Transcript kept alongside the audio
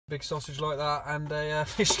big sausage like that and a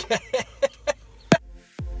fish cake.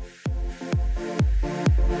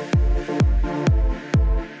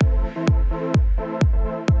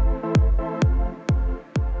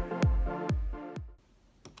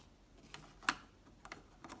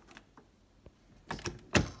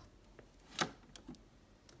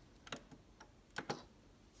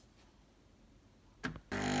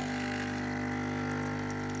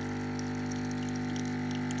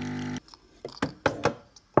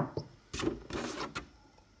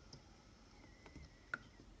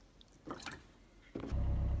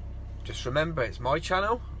 Just remember, it's my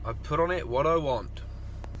channel. I put on it what I want.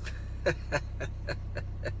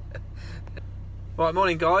 Right,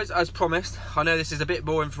 morning guys. As promised, I know this is a bit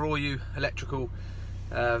boring for all you electrical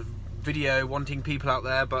video wanting people out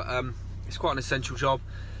there, but it's quite an essential job.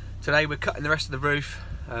 Today we're cutting the rest of the roof,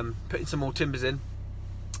 putting some more timbers in.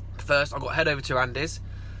 First, I've got to head over to Andy's.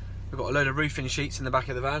 We've got a load of roofing sheets in the back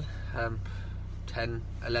of the van, 10,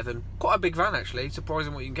 11, quite a big van actually,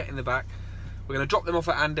 surprising what you can get in the back. We're going to drop them off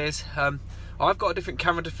at Andy's. I've got a different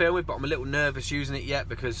camera to film with, but I'm a little nervous using it yet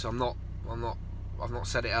because I've not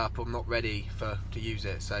set it up. I'm not ready to use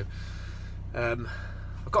it. So I've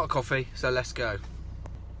got a coffee, so let's go.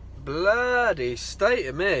 Bloody state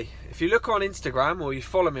of me. If you look on Instagram or you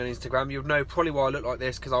follow me on Instagram, you'll know probably why I look like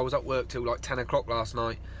this, because I was at work till like 10 o'clock last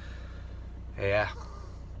night. Yeah.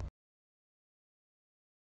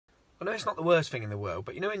 I know it's not the worst thing in the world,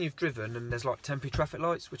 but you know when you've driven and there's like temporary traffic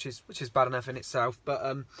lights, which is bad enough in itself, but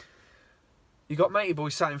you got matey boy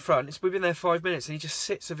sat in front. We've been there 5 minutes and he just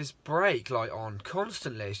sits with his brake light on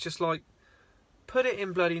constantly. It's just like, put it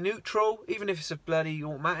in bloody neutral, even if it's a bloody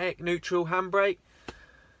automatic neutral handbrake.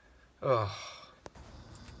 Oh.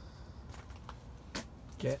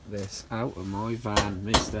 Get this out of my van,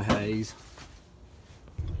 Mr. Hayes.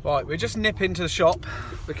 Right, we're just nipping to the shop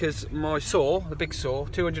because my saw, the big saw,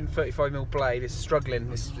 235mm blade, is struggling.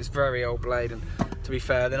 This very old blade, and to be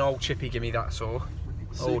fair, then old Chippy give me that saw.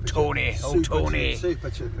 Old Tony. Super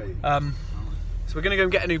Chippy. So we're going to go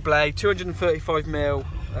and get a new blade, 235mm,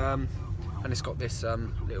 and it's got this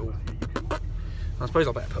little. I suppose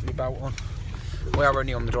I better put my belt on. We are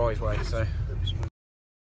only on the driveway, so.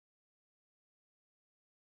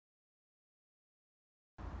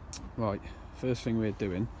 Right. First thing we're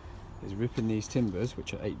doing is ripping these timbers,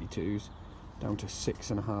 which are 82s, down to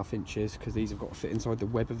 6.5 inches, because these have got to fit inside the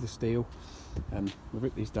web of the steel. We'll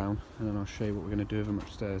rip these down and then I'll show you what we're going to do with them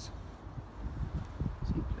upstairs.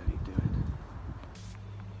 What's he bloody doing?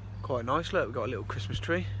 Quite nice, look, we've got a little Christmas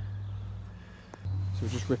tree. So we're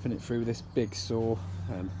just ripping it through with this big saw,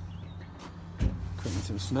 cutting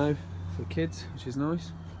some snow for the kids, which is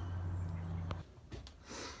nice.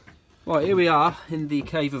 Right, here we are in the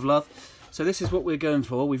Cave of Love. So this is what we're going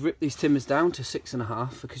for. We've ripped these timbers down to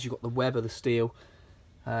 6.5 because you've got the web of the steel,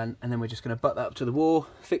 and then we're just going to butt that up to the wall,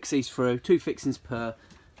 fix these through, 2 fixings per,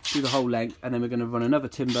 do the whole length, and then we're going to run another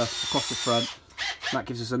timber across the front. That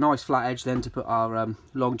gives us a nice flat edge then to put our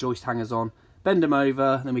long joist hangers on, bend them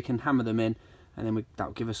over, and then we can hammer them in, and then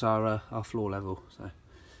that'll give us our floor level. So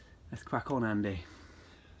let's crack on, Andy.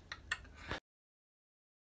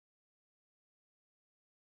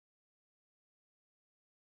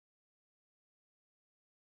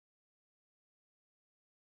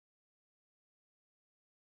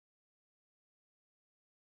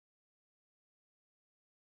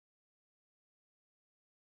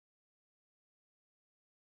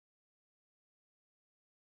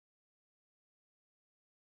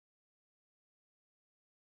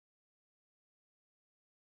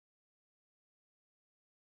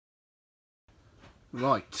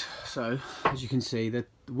 Right, so as you can see, the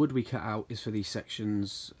wood we cut out is for these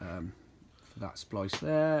sections, for that splice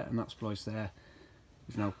there and that splice there.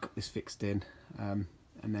 We've now got this fixed in, and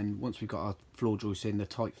then once we've got our floor joists in, the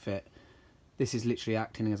tight fit, this is literally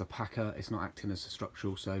acting as a packer, it's not acting as a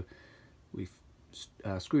structural, so we've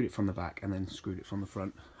screwed it from the back and then screwed it from the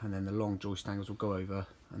front, and then the long joist angles will go over,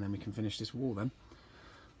 and then we can finish this wall then.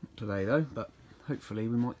 Not today though, but hopefully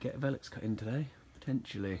we might get velux cut in today,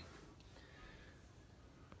 potentially.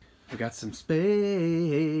 We got some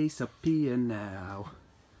space up here now.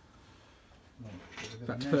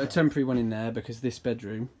 Got to put a temporary one in there because this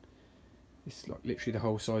bedroom is like literally the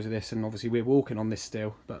whole size of this, and obviously we're walking on this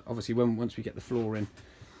still, but obviously once we get the floor in,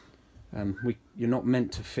 you're not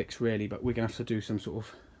meant to fix really, but we're gonna have to do some sort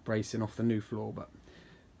of bracing off the new floor, but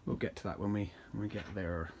we'll get to that when we get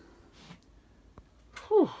there.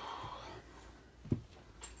 Whew.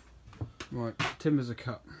 Right, timbers are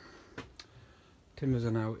cut. Timbers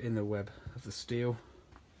are now in the web of the steel.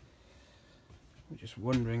 We're just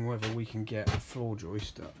wondering whether we can get a floor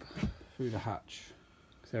joist up through the hatch,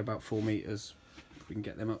 because they're about 4 meters we can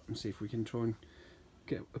get them up and see if we can try and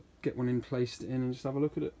get one in placed in and just have a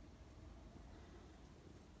look at it.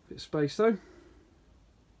 Bit of space though.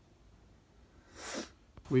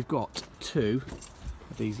 We've got 2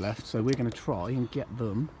 of these left, so we're going to try and get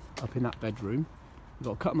them up in that bedroom. We've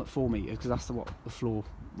got to cut them at 4 metres because that's what the floor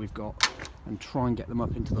we've got, and try and get them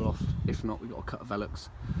up into the loft. If not, we've got to cut a velux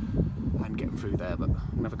and get them through there, but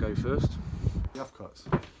we'll have a go first. Rough cuts.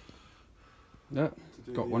 Yeah,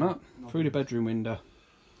 got one up through the bedroom window.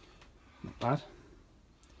 Not bad.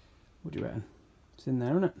 What do you reckon? It's in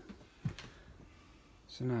there, isn't it?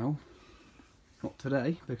 So now, not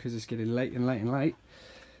today because it's getting late and late and late,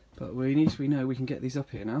 but we know we can get these up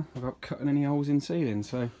here now without cutting any holes in ceiling,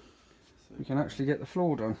 so we can actually get the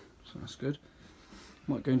floor done. So that's good.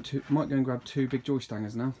 Might go and grab 2 big joist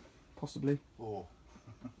hangers now, possibly. 4.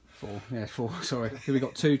 4, yeah, 4. Sorry, we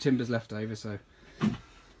got 2 timbers left over, so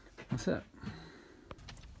that's it.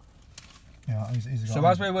 Yeah, he's so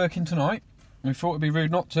as we're working tonight, we thought it'd be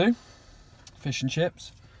rude not to. Fish and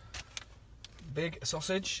chips, big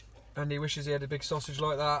sausage. Andy wishes he had a big sausage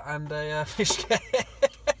like that, and a fish cake.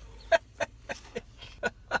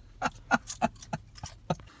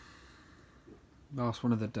 Last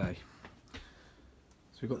one of the day.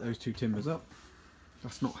 So we've got those 2 timbers up.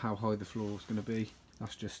 That's not how high the floor is going to be.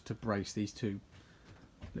 That's just to brace these 2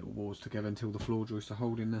 little walls together until the floor joists are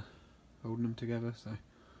holding them together. So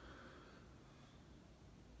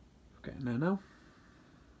getting there now.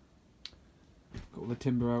 Got all the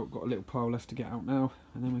timber out. Got a little pile left to get out now,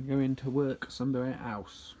 and then we're going to work somewhere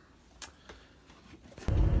else.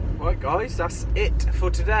 Right, guys, that's it for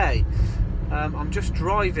today. I'm just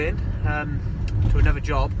driving to another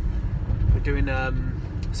job. We're doing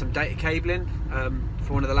some data cabling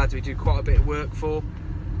for one of the lads we do quite a bit of work for.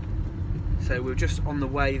 So we're just on the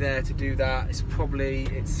way there to do that. It's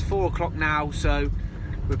 4 o'clock now, so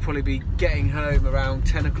we'll probably be getting home around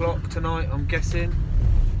 10 o'clock tonight, I'm guessing.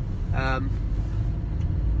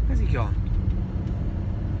 Where's he gone?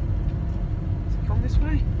 Has he gone this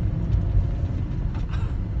way?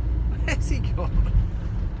 Where's he gone?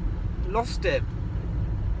 Lost him.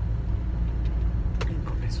 He ain't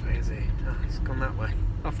gone this way, has he? Oh, he's gone that way.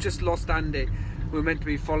 I've just lost Andy. We were meant to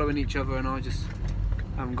be following each other, and I just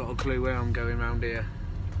haven't got a clue where I'm going around here.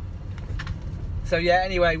 So yeah,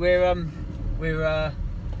 anyway, we're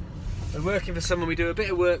working for someone we do a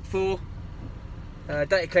bit of work for.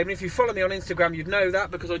 Data cabling. If you follow me on Instagram, you'd know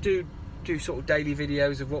that, because I do sort of daily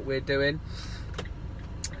videos of what we're doing.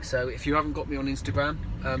 So if you haven't got me on Instagram,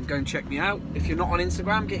 go and check me out. If you're not on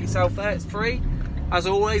Instagram, get yourself there. It's free. As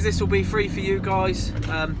always, this will be free for you guys.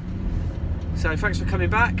 So thanks for coming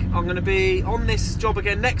back. I'm going to be on this job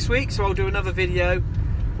again next week, so I'll do another video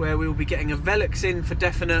where we will be getting a velux in for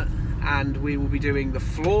definite, and we will be doing the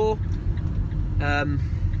floor.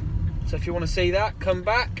 So if you want to see that, come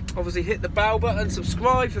back. Obviously hit the bell button,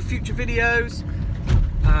 subscribe for future videos,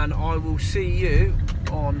 and I will see you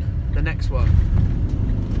on the next one.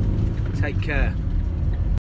 Take care.